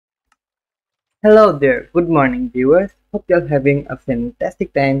Hello there, good morning viewers. Hope you're having a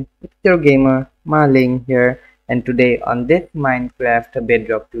fantastic time. It's your gamer Marleing here, and today on this Minecraft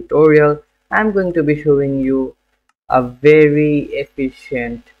Bedrock tutorial, I'm going to be showing you a very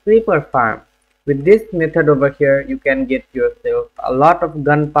efficient creeper farm. With this method over here, you can get yourself a lot of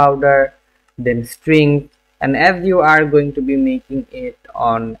gunpowder, then strings, and as you are going to be making it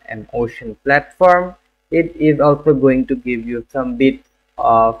on an ocean platform, it is also going to give you some bits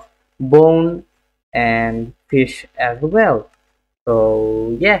of bone and fish as well.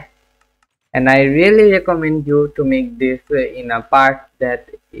 So yeah, and I really recommend you to make this in a part that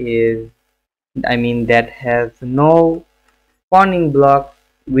is, that has no spawning block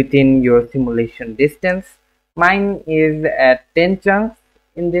within your simulation distance. Mine is at 10 chunks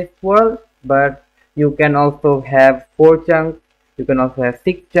in this world, but you can also have 4 chunks, you can also have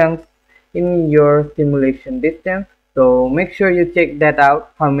 6 chunks in your simulation distance. So make sure you check that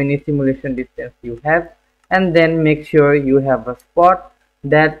out, how many simulation distance you have, and then make sure you have a spot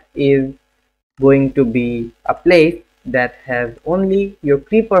that is going to be a place that has only your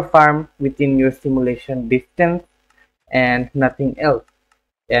creeper farm within your simulation distance and nothing else.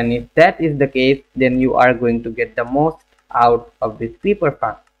 And if that is the case, then you are going to get the most out of this creeper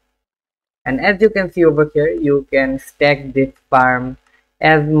farm. And as you can see over here, you can stack this farm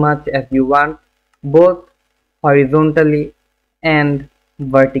as much as you want, both horizontally and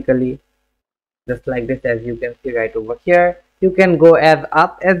vertically, just like this. As you can see right over here, you can go as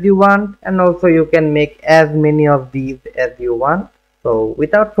up as you want, and also you can make as many of these as you want. So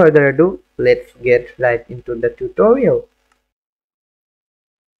without further ado, let's get right into the tutorial.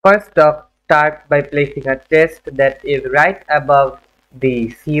 First off, start by placing a chest that is right above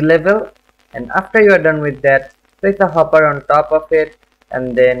the sea level, and after you are done with that, place a hopper on top of it,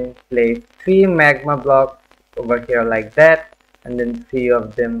 and then place 3 magma blocks over here like that, and then 3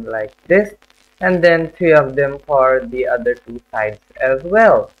 of them like this, and then 3 of them for the other 2 sides as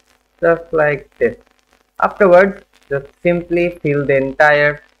well, just like this. Afterwards, just simply fill the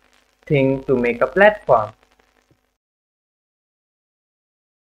entire thing to make a platform.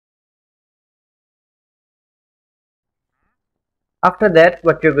 After that,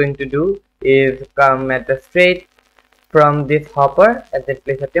 what you're going to do is come at the straight from this hopper and then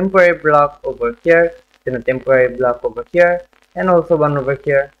place a temporary block over here, then a temporary block over here, and also one over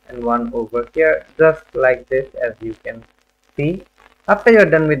here and one over here, just like this, as you can see. After you're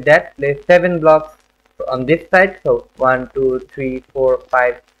done with that, place 7 blocks on this side, so 1 2 3 4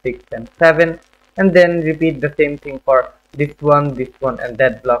 5 6 and 7, and then repeat the same thing for this one, and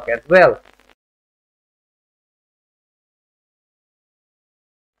that block as well.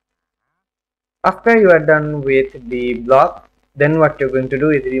 After you are done with the block, then what you're going to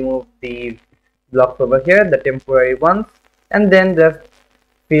do is remove these blocks over here, the temporary ones, and then just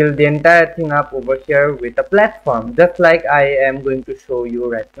fill the entire thing up over here with a platform, just like I am going to show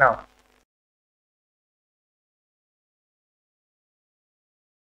you right now.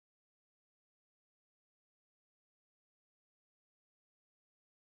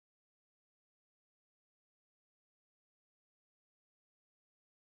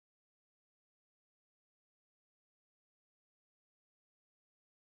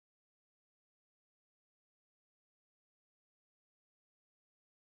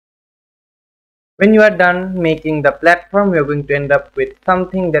 When you are done making the platform, you're going to end up with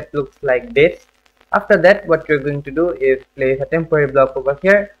something that looks like this. After that, what you're going to do is place a temporary block over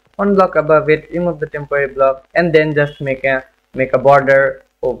here, one block above it, remove the temporary block, and then just make a border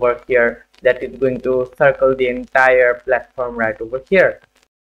over here that is going to circle the entire platform right over here.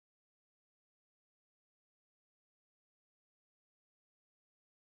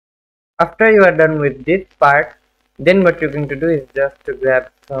 After you are done with this part, then what you're going to do is just to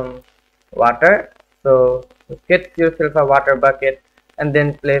grab some water. So get yourself a water bucket and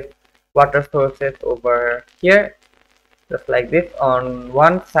then place water sources over here, just like this, on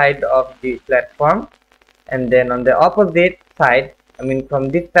one side of the platform, and then on the opposite side, from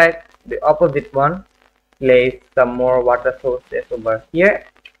this side, the opposite one, place some more water sources over here.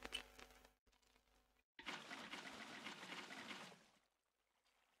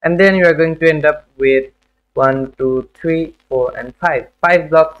 And then you are going to end up with 1 2 3 4 and 5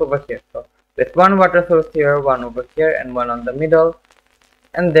 blocks over here. So with one water source here, one over here, and one on the middle,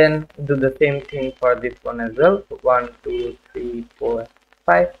 and then do the same thing for this one as well. So 1 2 3 4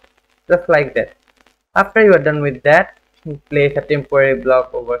 5, just like that. After you are done with that, place a temporary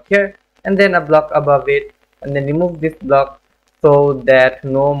block over here and then a block above it, and then remove this block so that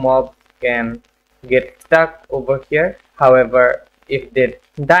no mobs can get stuck over here. However, if they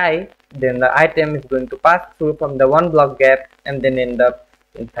die, then the item is going to pass through from the one block gap and then end up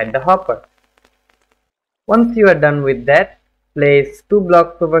inside the hopper. Once you are done with that, place 2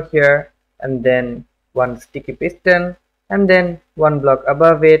 blocks over here and then one sticky piston and then 1 block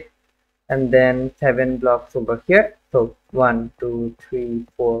above it and then 7 blocks over here. So 1, 2, 3,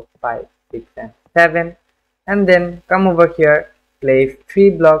 4, 5, 6 and 7, and then come over here, place 3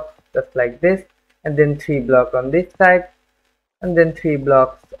 blocks just like this, and then 3 blocks on this side and then 3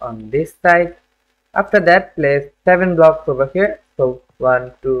 blocks on this side. After that, place 7 blocks over here. So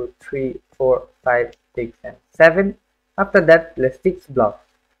 1, 2, 3, 4, 5, 6 and 7. After that, place 6 blocks.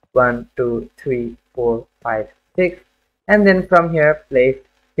 1, 2, 3, 4, 5, 6, and then from here place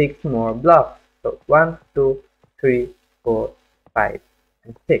 6 more blocks. So 1, 2, 3, 4, 5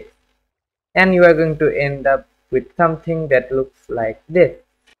 and 6, and you are going to end up with something that looks like this.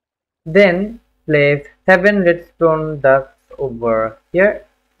 Then place 7 redstone ducts over here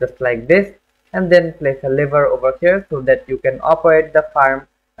just like this, and then place a lever over here so that you can operate the farm,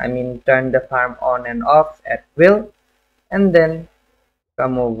 turn the farm on and off at will. And then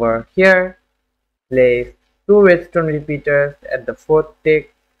come over here, place 2 redstone repeaters at the 4th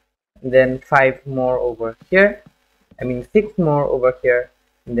tick, then 5 more over here, 6 more over here,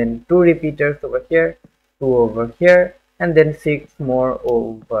 and then 2 repeaters over here, 2 over here, and then 6 more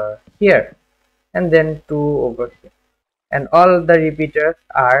over here, and then 2 over here. And all the repeaters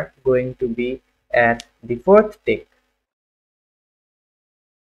are going to be at the 4th tick.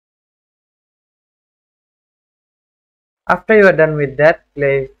 After you are done with that,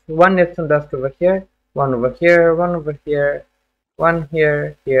 place 1 redstone dust over here, 1 over here, 1 over here, 1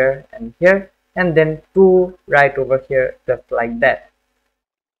 here, here, and here, and then 2 right over here just like that.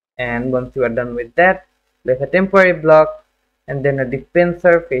 And once you are done with that, place a temporary block and then a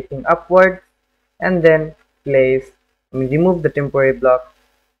dispenser facing upwards, and then remove the temporary block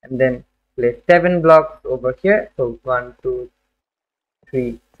and then place 7 blocks over here. So 1, 2,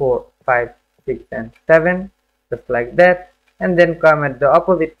 3, 4, 5, 6 and 7 just like that, and then come at the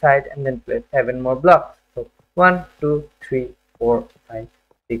opposite side and then place 7 more blocks. So 1, 2, 3, 4, 5,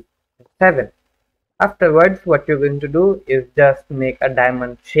 6 and 7. Afterwards, what you're going to do is just make a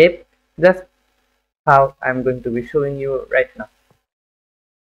diamond shape, just how I'm going to be showing you right now.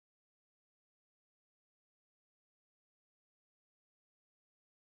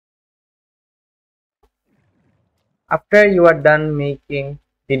 After you are done making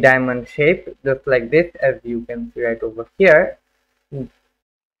the diamond shape just like this, as you can see right over here,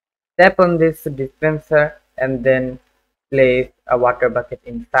 tap on this dispenser and then place a water bucket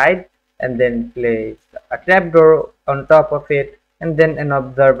inside, and then place a trapdoor on top of it, and then an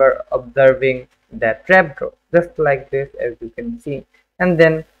observer observing that trapdoor just like this, as you can see, and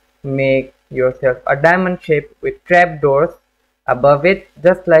then make yourself a diamond shape with trapdoors above it,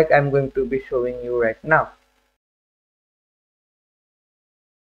 just like I'm going to be showing you right now.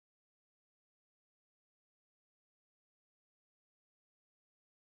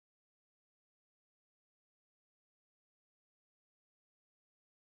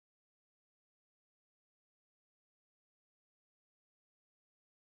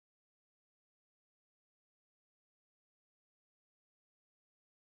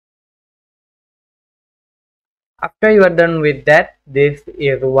 After you are done with that, this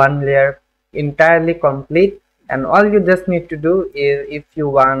is one layer entirely complete, and all you just need to do is, if you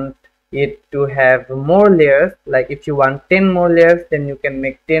want it to have more layers, like if you want 10 more layers, then you can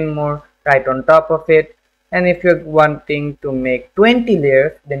make 10 more right on top of it, and if you're wanting to make 20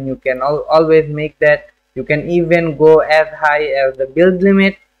 layers, then you can always make that. You can even go as high as the build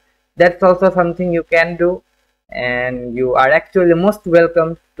limit. That's also something you can do, and you are actually most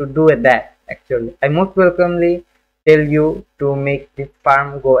welcome to do that. Actually, I most welcomely tell you to make this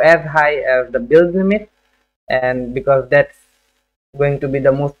farm go as high as the build limit, and because that's going to be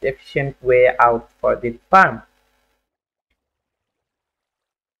the most efficient way out for this farm.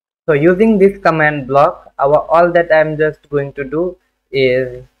 So using this command block, all that I'm just going to do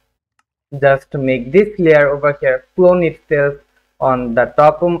is just to make this layer over here clone itself on the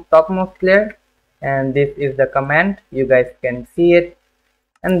topmost layer, and this is the command. You guys can see it,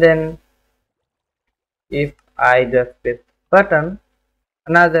 and then if I just press button,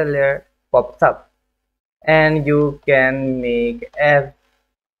 another layer pops up, and you can make as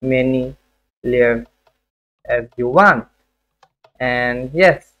many layers as you want. And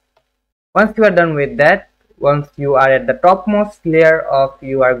yes, once you are done with that, once you are at the topmost layer of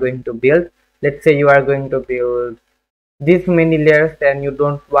you are going to build, let's say you are going to build this many layers and you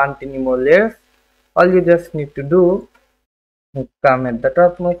don't want any more layers, all you just need to do is come at the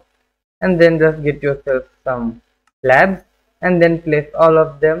topmost and then just get yourself some slabs and then place all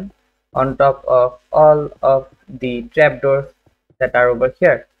of them on top of all of the trapdoors that are over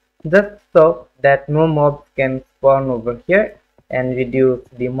here. just so that no mobs can spawn over here and reduce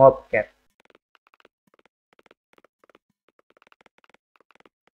the mob cap.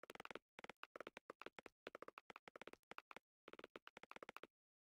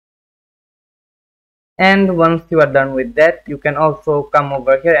 And once you are done with that, you can also come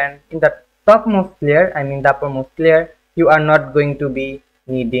over here, and in the topmost layer, I mean the uppermost layer, you are not going to be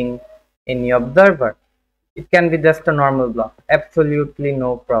needing any observer. It can be just a normal block, absolutely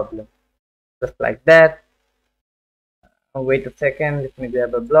no problem. Just like that. Wait a second, let me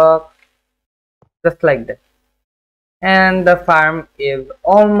grab a block. Just like that. And the farm is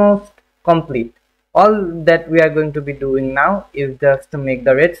almost complete. All that we are going to be doing now is just to make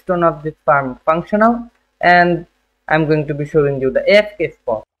the redstone of this farm functional, and I'm going to be showing you the AFK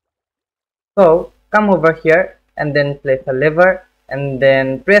spot. So come over here and then place a lever and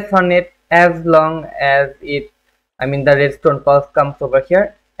then press on it as long as the redstone pulse comes over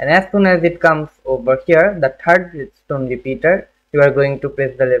here, and as soon as it comes over here, the third redstone repeater, you are going to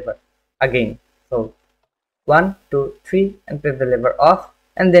press the lever again. So 1, 2, 3 and press the lever off,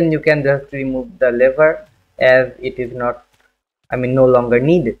 and then you can just remove the lever as it is no longer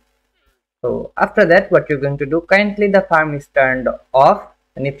needed. So after that, what you're going to do, currently the farm is turned off,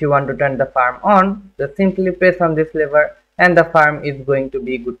 and if you want to turn the farm on, just simply press on this lever and the farm is going to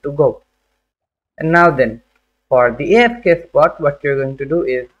be good to go. And now then, for the AFK spot, what you're going to do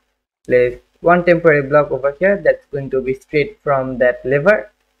is place one temporary block over here that's going to be straight from that lever,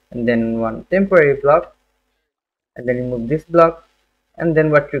 and then one temporary block, and then remove this block, and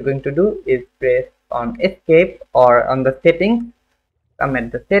then what you're going to do is press on escape or on the settings, come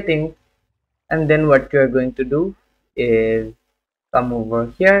at the settings, and then what you're going to do is come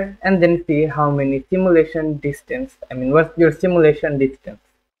over here and then see how many simulation distance, what's your simulation distance.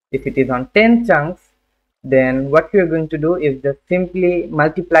 If it is on 10 chunks, then what you're going to do is just simply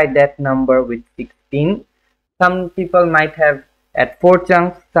multiply that number with 16. Some people might have at 4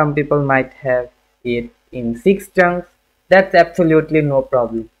 chunks, some people might have it in 6 chunks. That's absolutely no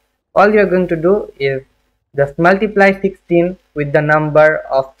problem. All you're going to do is just multiply 16 with the number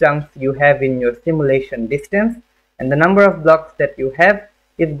of chunks you have in your simulation distance, and the number of blocks that you have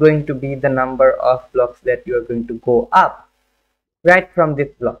is going to be the number of blocks that you are going to go up right from this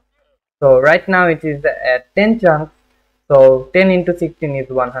block. So right now it is at 10 chunks, so 10 into 16 is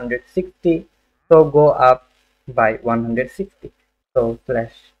 160, so go up by 160. So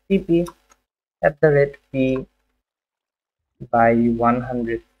 /tp @p by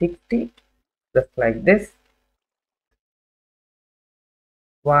 160, just like this.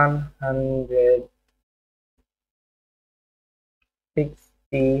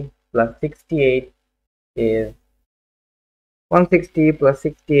 160 plus 68 is 160 plus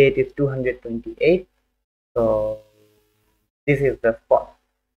 68 is 228. So this is the spot.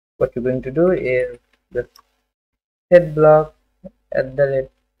 What you're going to do is just set block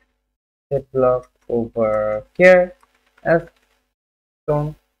set block over here as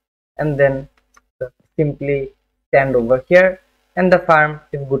shown, and then just simply stand over here and the farm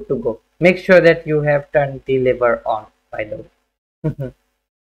is good to go. Make sure that you have turned the lever on, by the way.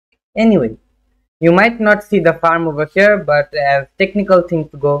 Anyway, you might not see the farm over here, but as technical things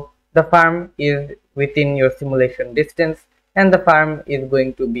go, the farm is within your simulation distance and the farm is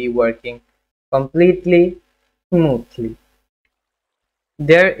going to be working completely smoothly.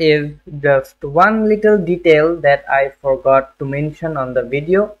 There is just one little detail that I forgot to mention on the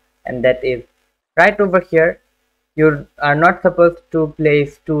video, and that is right over here. You are not supposed to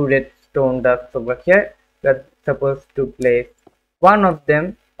place 2 redstone ducks over here. You are supposed to place one of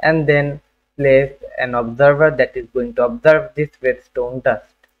them and then place an observer that is going to observe this redstone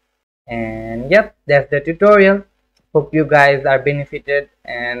dust. And yep, that's the tutorial. Hope you guys are benefited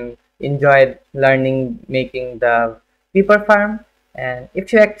and enjoyed learning making the creeper farm. And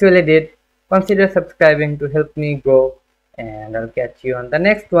if you actually did, consider subscribing to help me grow, and I'll catch you on the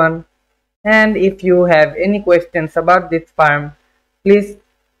next one. And if you have any questions about this farm, please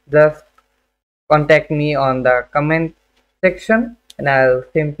just contact me on the comment section and I'll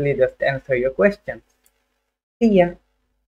simply just answer your questions. See ya.